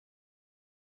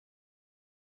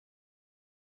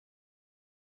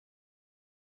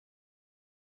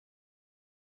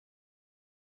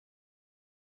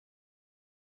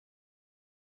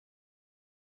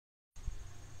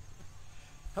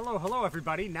Hello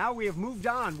everybody. Now we have moved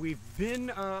on. We've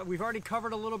already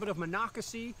covered a little bit of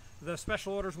Monocacy, the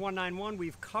Special Orders 191.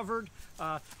 We've covered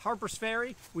Harper's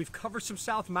Ferry. We've covered some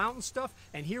South Mountain stuff.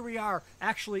 And here we are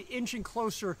actually inching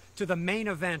closer to the main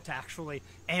event, actually,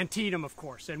 Antietam, of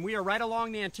course. And we are right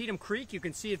along the Antietam Creek. You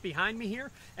can see it behind me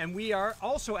here. And we are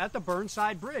also at the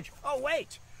Burnside Bridge. Oh,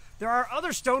 wait! There are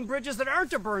other stone bridges that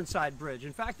aren't a Burnside Bridge.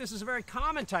 In fact, this is a very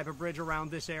common type of bridge around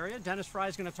this area. Dennis Frye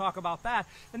is going to talk about that.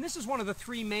 And this is one of the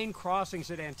three main crossings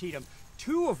at Antietam,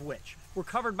 two of which were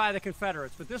covered by the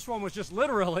Confederates. But this one was just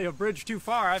literally a bridge too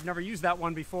far. I've never used that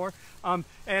one before. And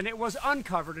it was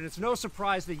uncovered, and it's no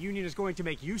surprise the Union is going to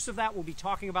make use of that. We'll be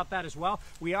talking about that as well.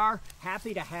 We are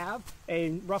happy to have a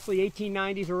roughly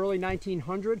 1890s or early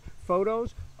 1900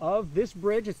 photos of this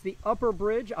bridge. It's the upper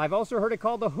bridge. I've also heard it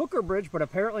called the Hooker Bridge, but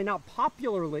apparently not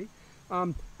popularly.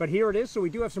 But here it is. So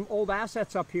we do have some old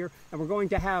assets up here, and we're going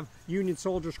to have Union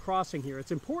soldiers crossing here.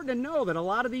 It's important to know that a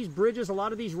lot of these bridges, a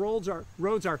lot of these roads are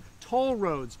toll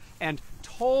roads and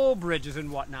toll bridges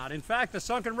and whatnot. In fact, the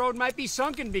sunken road might be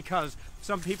sunken because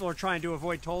some people are trying to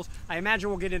avoid tolls. I imagine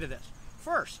we'll get into this.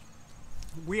 First,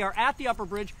 we are at the upper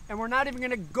bridge, and we're not even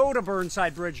going to go to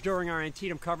Burnside Bridge during our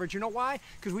Antietam coverage. You know why?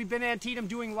 Because we've been Antietam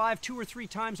doing live 2 or 3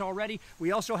 times already.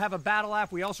 We also have a battle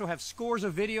app. We also have scores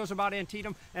of videos about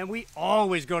Antietam, and we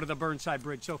always go to the Burnside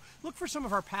Bridge. So look for some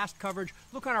of our past coverage.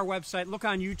 Look on our website. Look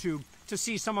on YouTube to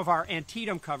see some of our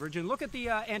Antietam coverage, and look at the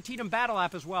Antietam battle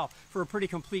app as well for a pretty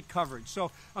complete coverage.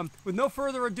 So with no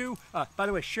further ado, by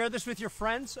the way, share this with your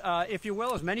friends, if you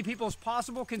will. As many people as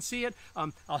possible can see it.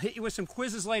 I'll hit you with some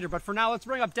quizzes later, but for now, let's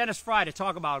bring up Dennis Frye to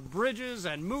talk about bridges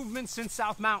and movements in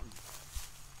South Mountain.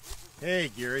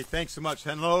 Hey, Gary. Thanks so much.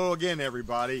 Hello again,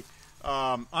 everybody.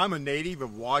 I'm a native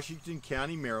of Washington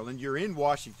County, Maryland. You're in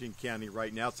Washington County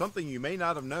right now, something you may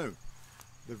not have known.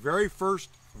 The very first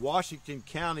Washington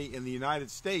County in the United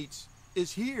States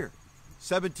is here,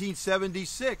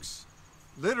 1776.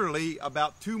 Literally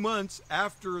about 2 months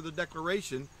after the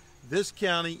Declaration, this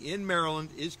county in Maryland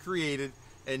is created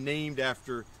and named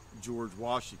after George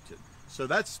Washington. So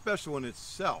that's special in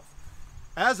itself.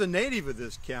 As a native of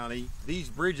this county, these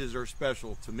bridges are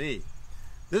special to me.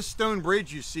 This stone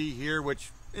bridge you see here, which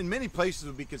in many places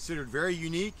would be considered very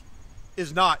unique,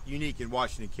 is not unique in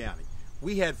Washington County.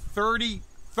 We had 30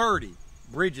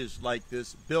 bridges like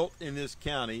this built in this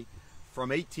county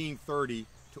from 1830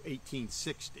 to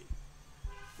 1860.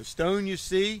 The stone you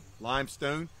see,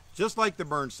 limestone, just like the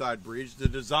Burnside Bridge. The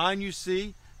design you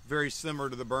see, very similar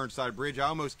to the Burnside Bridge. I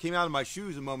almost came out of my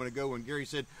shoes a moment ago when Gary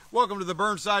said, "Welcome to the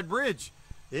Burnside Bridge."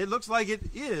 It looks like it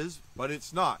is, but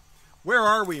it's not. Where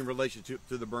are we in relation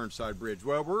to the Burnside Bridge?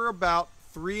 Well, we're about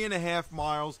 3.5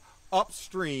 miles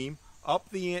upstream, up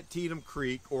the Antietam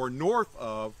Creek, or north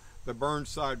of the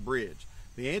Burnside Bridge.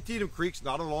 The Antietam Creek's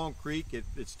not a long creek.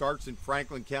 It starts in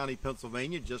Franklin County,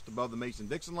 Pennsylvania, just above the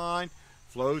Mason-Dixon line,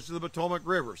 flows to the Potomac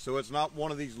River. So it's not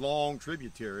one of these long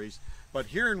tributaries. But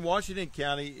here in Washington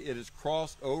County, it is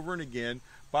crossed over and again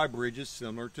by bridges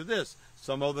similar to this.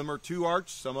 Some of them are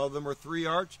 2-arch, some of them are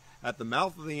 3-arch. At the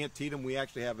mouth of the Antietam, we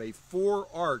actually have a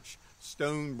 4-arch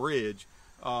stone bridge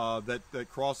that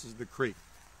crosses the creek.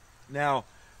 Now,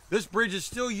 this bridge is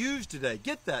still used today.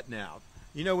 Get that now.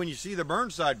 You know, when you see the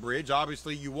Burnside Bridge,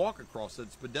 obviously you walk across it.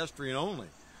 It's pedestrian only.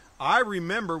 I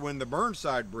remember when the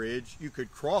Burnside Bridge, you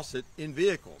could cross it in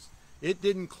vehicles. It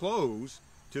didn't close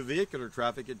to vehicular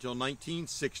traffic until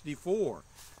 1964.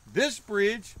 This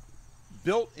bridge,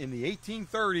 built in the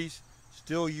 1830s,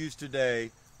 still used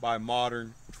today by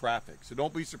modern traffic. So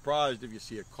don't be surprised if you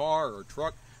see a car or a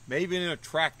truck, maybe even a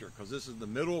tractor, because this is the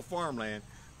middle of farmland,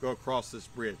 go across this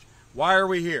bridge. Why are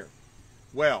we here?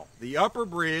 Well, the upper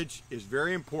bridge is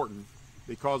very important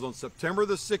because on September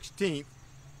the 16th,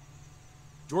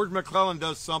 George McClellan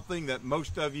does something that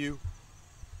most of you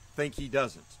think he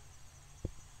doesn't.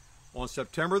 On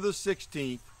September the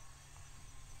 16th,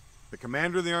 the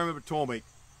commander of the Army of the Potomac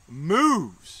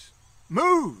moves.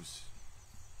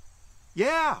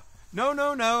 Yeah, no.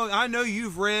 I know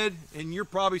you've read, and you're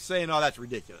probably saying, "Oh, that's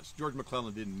ridiculous. George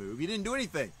McClellan didn't move. He didn't do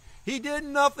anything." He did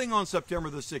nothing on September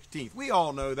the 16th. We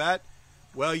all know that.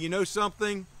 Well, you know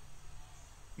something?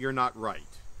 You're not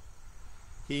right.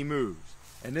 He moves.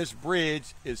 And this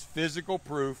bridge is physical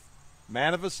proof,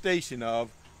 manifestation of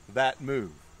that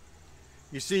move.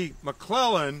 You see,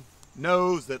 McClellan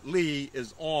knows that Lee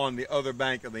is on the other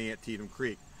bank of the Antietam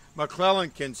Creek.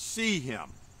 McClellan can see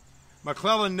him.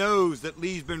 McClellan knows that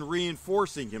Lee's been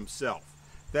reinforcing himself,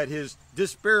 that his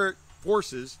disparate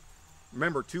forces,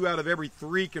 remember 2 out of every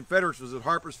 3 Confederates was at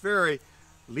Harper's Ferry,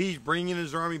 Lee's bringing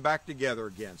his army back together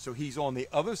again. So he's on the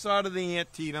other side of the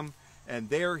Antietam, and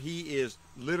there he is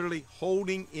literally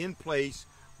holding in place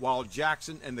while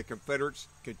Jackson and the Confederates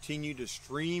continue to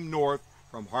stream north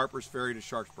from Harper's Ferry to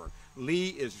Sharpsburg. Lee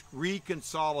is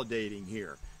reconsolidating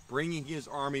here, bringing his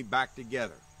army back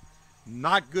together.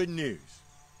 Not good news.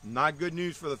 Not good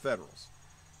news for the Federals.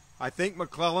 I think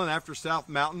McClellan, after South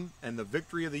Mountain and the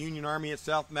victory of the Union Army at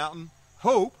South Mountain,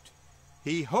 hoped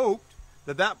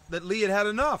that Lee had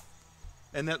enough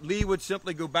and that Lee would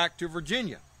simply go back to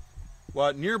Virginia. Well,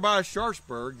 at nearby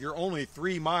Sharpsburg, you're only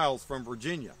 3 miles from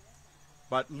Virginia.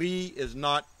 But Lee is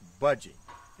not budging.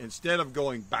 Instead of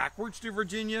going backwards to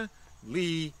Virginia,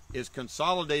 Lee is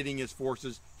consolidating his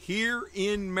forces here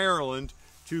in Maryland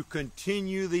to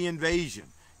continue the invasion.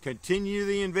 Continue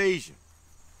the invasion.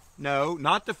 No,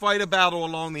 not to fight a battle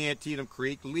along the Antietam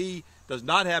Creek. Lee does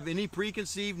not have any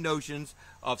preconceived notions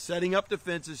of setting up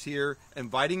defenses here,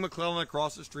 inviting McClellan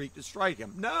across the street to strike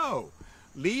him. No,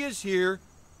 Lee is here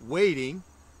waiting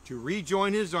to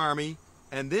rejoin his army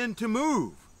and then to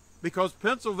move, because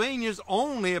Pennsylvania is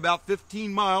only about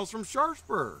 15 miles from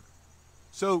Sharpsburg.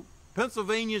 So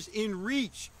Pennsylvania's in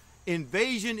reach.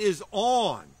 Invasion is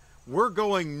on. We're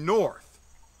going north.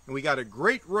 And we got a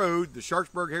great road, the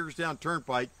Sharpsburg-Hagerstown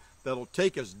Turnpike, that'll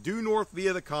take us due north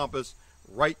via the compass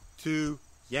right to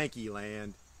Yankee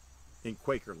land in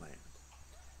Quaker land.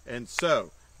 And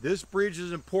so this bridge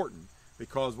is important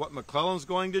because what McClellan's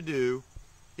going to do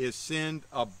is send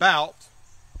about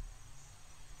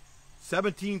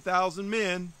 17,000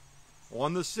 men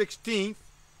on the 16th,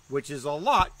 which is a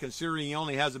lot considering he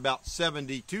only has about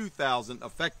 72,000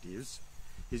 effectives.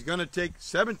 He's going to take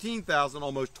 17,000,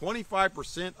 almost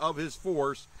 25% of his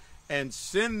force, and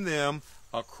send them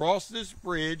across this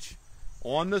bridge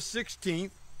on the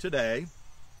 16th today,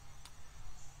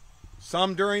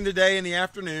 some during the day and the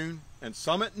afternoon, and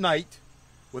some at night,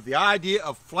 with the idea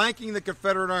of flanking the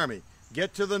Confederate Army,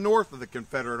 get to the north of the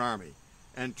Confederate Army,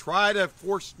 and try to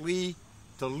force Lee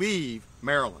to leave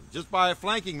Maryland, just by a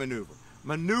flanking maneuver.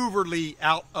 Maneuver Lee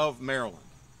out of Maryland.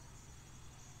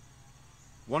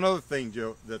 One other thing,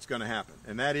 Joe, that's going to happen,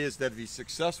 and that is that if he's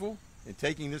successful in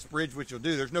taking this bridge, which he'll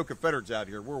do, there's no Confederates out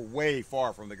here. We're way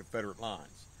far from the Confederate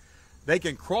lines. They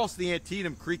can cross the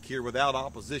Antietam Creek here without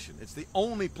opposition. It's the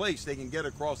only place they can get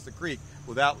across the creek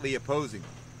without Lee opposing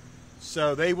them.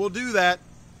 So they will do that,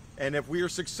 and if we are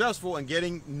successful in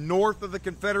getting north of the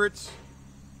Confederates,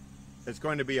 it's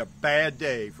going to be a bad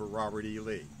day for Robert E.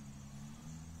 Lee.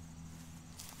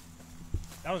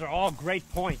 Those are all great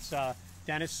points,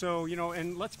 Dennis. So,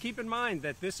 and let's keep in mind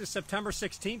that this is September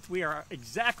 16th. We are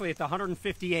exactly at the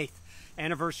 158th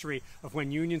anniversary of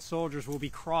when Union soldiers will be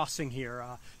crossing here.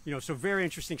 So very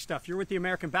interesting stuff. You're with the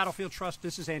American Battlefield Trust.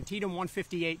 This is Antietam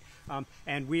 158,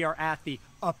 and we are at the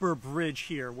upper bridge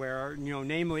here where,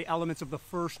 namely elements of the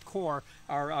 1st Corps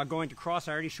are going to cross.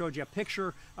 I already showed you a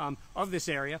picture of this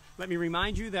area. Let me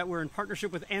remind you that we're in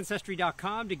partnership with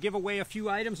Ancestry.com to give away a few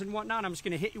items and whatnot. I'm just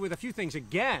going to hit you with a few things.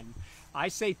 Again, I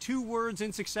say 2 words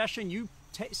in succession. You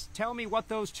tell me what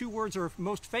those 2 words are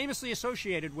most famously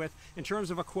associated with in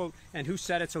terms of a quote and who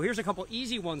said it. So here's a couple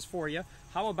easy ones for you.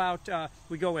 How about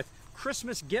we go with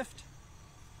Christmas gift?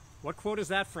 What quote is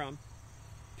that from?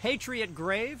 Patriot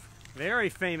grave, very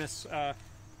famous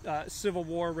Civil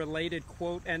War related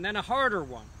quote. And then a harder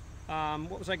one.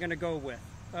 What was I going to go with?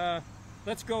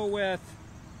 Let's go with,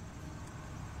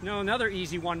 another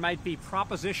easy one might be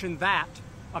Proposition That.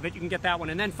 I bet you can get that one.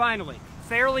 And then finally,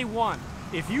 Fairly Won.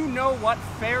 If you know what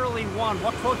Fairly Won,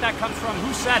 what quote that comes from,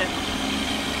 who said it,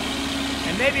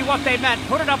 and maybe what they meant,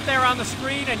 put it up there on the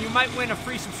screen and you might win a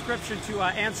free subscription to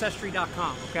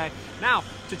Ancestry.com, okay? Now,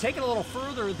 to take it a little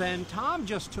further than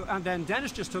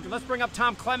Dennis just took it, let's bring up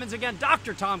Tom Clemens again.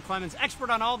 Dr. Tom Clemens, expert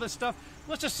on all this stuff.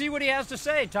 Let's just see what he has to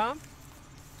say, Tom.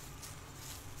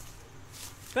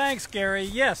 Thanks, Gary.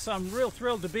 Yes, I'm real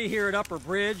thrilled to be here at Upper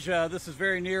Bridge. This is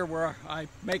very near where I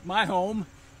make my home,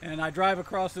 and I drive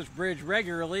across this bridge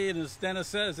regularly, and as Dennis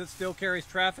says, it still carries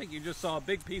traffic. You just saw a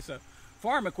big piece of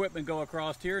farm equipment go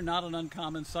across here, not an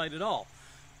uncommon sight at all.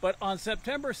 But on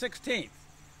September 16th,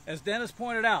 as Dennis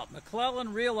pointed out,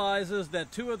 McClellan realizes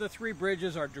that 2 of the 3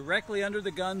 bridges are directly under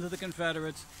the guns of the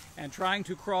Confederates, and trying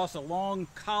to cross a long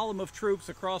column of troops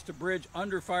across the bridge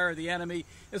under fire of the enemy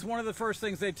is one of the first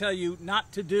things they tell you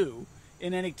not to do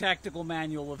in any tactical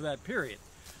manual of that period.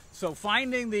 So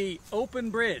finding the open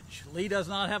bridge, Lee does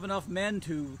not have enough men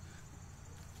to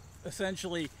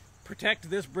essentially protect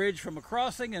this bridge from a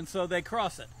crossing, and so they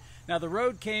cross it. Now the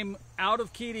road came out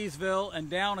of Keedysville and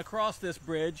down across this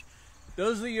bridge.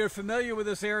 Those of you who are familiar with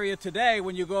this area today,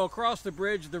 when you go across the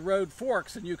bridge, the road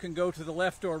forks and you can go to the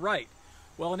left or right.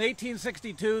 Well, in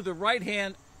 1862, the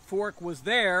right-hand fork was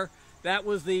there. That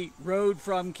was the road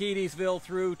from Keedysville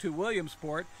through to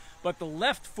Williamsport. But the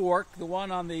left fork, the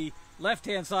one on the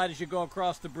left-hand side as you go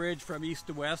across the bridge from east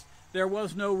to west, there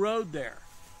was no road there.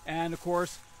 And of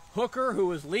course, Hooker,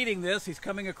 who is leading this, he's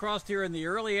coming across here in the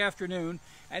early afternoon,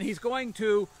 and he's going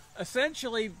to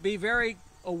essentially be very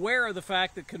aware of the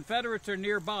fact that Confederates are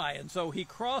nearby. And so he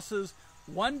crosses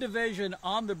one division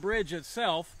on the bridge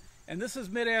itself, and this is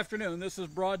mid-afternoon, this is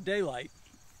broad daylight,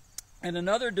 and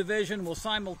another division will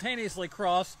simultaneously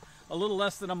cross a little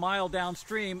less than a mile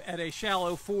downstream at a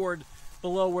shallow ford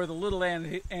below where the Little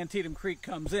Antietam Creek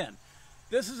comes in.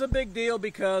 This is a big deal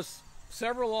because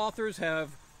several authors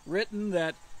have written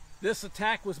that this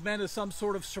attack was meant as some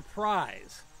sort of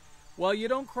surprise. Well, you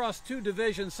don't cross two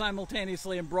divisions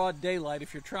simultaneously in broad daylight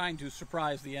if you're trying to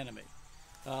surprise the enemy.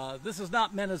 This is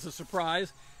not meant as a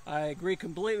surprise. I agree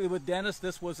completely with Dennis.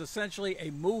 This was essentially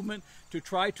a movement to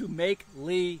try to make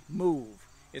Lee move.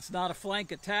 It's not a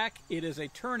flank attack. It is a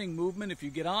turning movement. If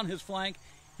you get on his flank,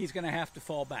 he's going to have to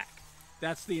fall back.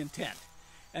 That's the intent.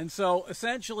 And so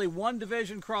essentially one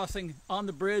division crossing on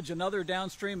the bridge, another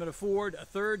downstream at a ford, a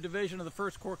third division of the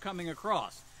First Corps coming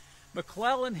across.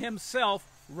 McClellan himself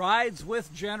rides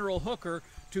with General Hooker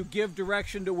to give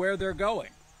direction to where they're going.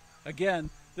 Again,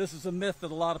 this is a myth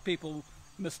that a lot of people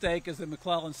mistake, is that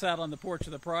McClellan sat on the porch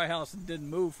of the Frye house and didn't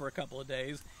move for a couple of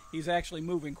days. He's actually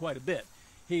moving quite a bit.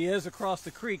 He is across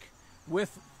the creek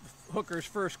with Hooker's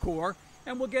First Corps,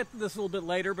 and we'll get to this a little bit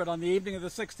later, but on the evening of the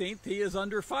 16th, he is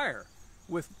under fire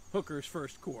with Hooker's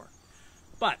First Corps.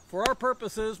 But for our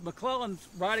purposes, McClellan's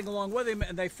riding along with him,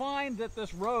 and they find that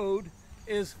this road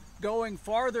is going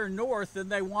farther north than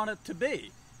they want it to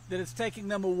be, that it's taking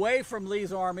them away from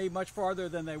Lee's army much farther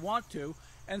than they want to.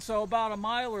 And so about a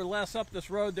mile or less up this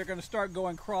road, they're going to start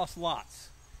going cross lots,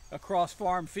 across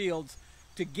farm fields,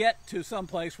 to get to some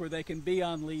place where they can be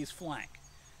on Lee's flank.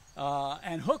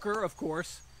 And Hooker, of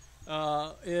course,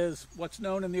 is what's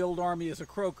known in the old army as a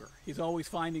croaker. He's always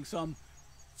finding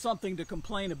something to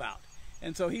complain about.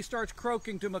 And so he starts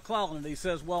croaking to McClellan, and he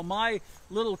says, well, my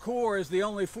little corps is the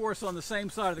only force on the same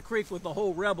side of the creek with the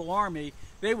whole rebel army.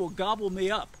 They will gobble me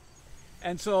up.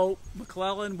 And so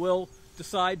McClellan will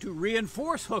decide to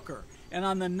reinforce Hooker. And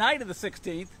on the night of the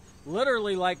 16th,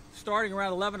 literally like starting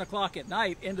around 11 o'clock at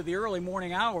night into the early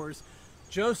morning hours,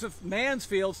 Joseph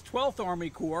Mansfield's 12th Army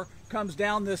Corps comes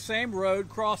down this same road,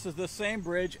 crosses this same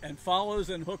bridge, and follows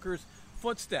in Hooker's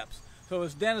footsteps. So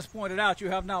as Dennis pointed out, you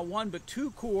have not one but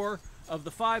two corps of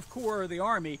the 5 corps of the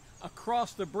Army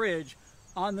across the bridge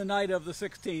on the night of the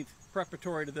 16th,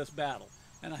 preparatory to this battle.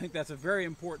 And I think that's a very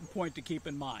important point to keep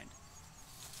in mind.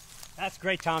 That's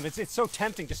great, Tom. It's so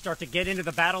tempting to start to get into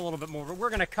the battle a little bit more, but we're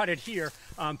going to cut it here.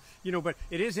 But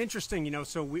it is interesting,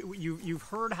 so you've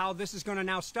heard how this is going to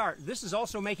now start. This is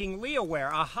also making Lee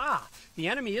aware, aha, the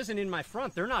enemy isn't in my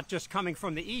front. They're not just coming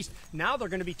from the east. Now they're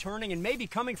going to be turning and maybe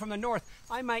coming from the north.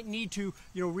 I might need to,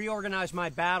 reorganize my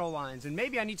battle lines, and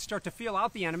maybe I need to start to feel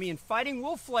out the enemy, and fighting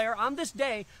will flare on this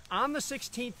day, on the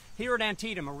 16th, here at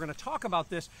Antietam. And we're going to talk about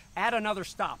this at another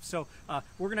stop. So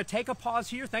we're going to take a pause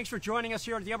here. Thanks for joining us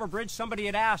here at the Upper Bridge. Somebody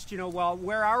had asked, well,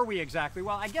 where are we exactly?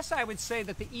 Well, I guess I would say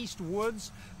that the east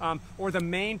woods, or the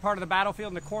main part of the battlefield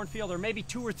and the cornfield, are maybe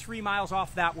 2 or 3 miles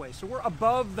off that way. So we're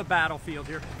above the battlefield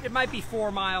here. It might be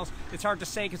 4 miles. It's hard to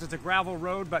say because it's a gravel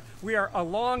road, but we are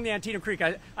along the Antietam Creek.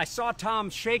 I saw Tom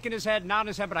shaking his head, nodding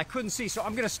his head, but I couldn't see, so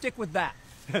I'm going to stick with that.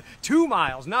 2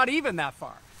 miles, not even that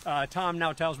far. Tom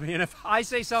now tells me, and if I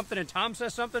say something and Tom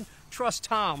says something, trust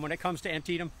Tom when it comes to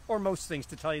Antietam, or most things,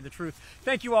 to tell you the truth.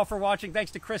 Thank you all for watching.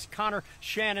 Thanks to Chris, Connor,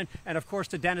 Shannon, and of course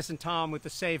to Dennis and Tom with the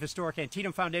Save Historic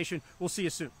Antietam Foundation. We'll see you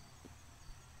soon.